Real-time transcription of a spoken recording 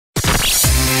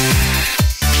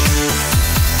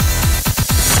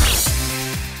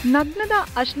നഗ്നത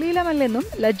അശ്ലീലമല്ലെന്നും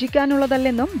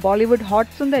ലജ്ജിക്കാനുള്ളതല്ലെന്നും ബോളിവുഡ്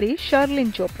ഹോട്ട് സുന്ദരി Sherlin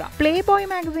Chopra. Play boy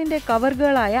മാഗസിന്റെ cover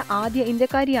ഗേളായ ആദ്യ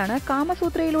ഇന്ത്യക്കാരിയാണ്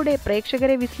കാമസൂത്രയിലൂടെ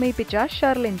പ്രേക്ഷകരെ വിസ്മയിപ്പിച്ച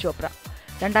ഷെർലിൻ ചോപ്ര.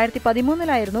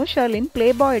 2013 Sherlin play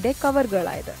ബോയുടെ cover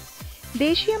ഗേളായത്.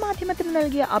 ദേശീയ മാധ്യമത്തിന്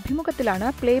നൽകിയ അഭിമുഖത്തിലാണ്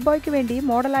പ്ലേ ബോയ്ക്ക് വേണ്ടി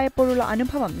മോഡലായപ്പോഴുള്ള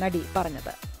അനുഭവം നടി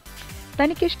പറഞ്ഞത്.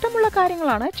 തനിക്കിഷ്ടമുള്ള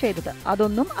കാര്യങ്ങളാണ് ചെയ്തത്,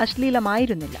 അതൊന്നും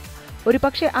അശ്ലീലമായിരുന്നില്ല.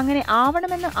 ഒരുപക്ഷെ അങ്ങനെ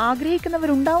ആവണമെന്ന്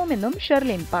ആഗ്രഹിക്കുന്നവരുണ്ടാവുമെന്നും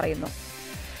ഷെർലിൻ പറയുന്നു.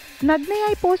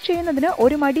 നഗ്നയായി പോസ്റ്റ് ചെയ്യുന്നതിന്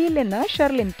ഒരു മടിയില്ലെന്ന്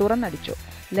ഷെർലിൻ തുറന്നടിച്ചു.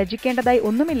 ലജ്ജിക്കേണ്ടതായി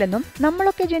ഒന്നുമില്ലെന്നും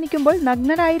നമ്മളൊക്കെ ജനിക്കുമ്പോൾ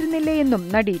നഗ്നരായിരുന്നില്ലേ എന്നും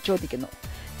നടി ചോദിക്കുന്നു.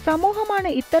 സമൂഹമാണ്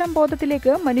ഇത്തരം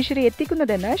ബോധത്തിലേക്ക് മനുഷ്യരെ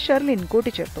എത്തിക്കുന്നതെന്ന് ഷെർലിൻ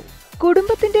കൂട്ടിച്ചേർത്തു.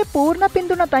 കുടുംബത്തിന്റെ പൂർണ്ണ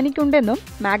പിന്തുണ തനിക്കുണ്ടെന്നും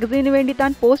മാഗസീനു വേണ്ടി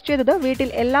താൻ പോസ്റ്റ് ചെയ്തത്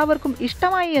വീട്ടിൽ എല്ലാവർക്കും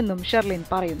ഇഷ്ടമായി എന്നും ഷെർലിൻ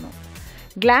പറയുന്നു.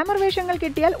 ഗ്ലാമർ വേഷങ്ങൾ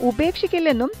കിട്ടിയാൽ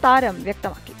ഉപേക്ഷിക്കില്ലെന്നും താരം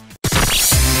വ്യക്തമാക്കി.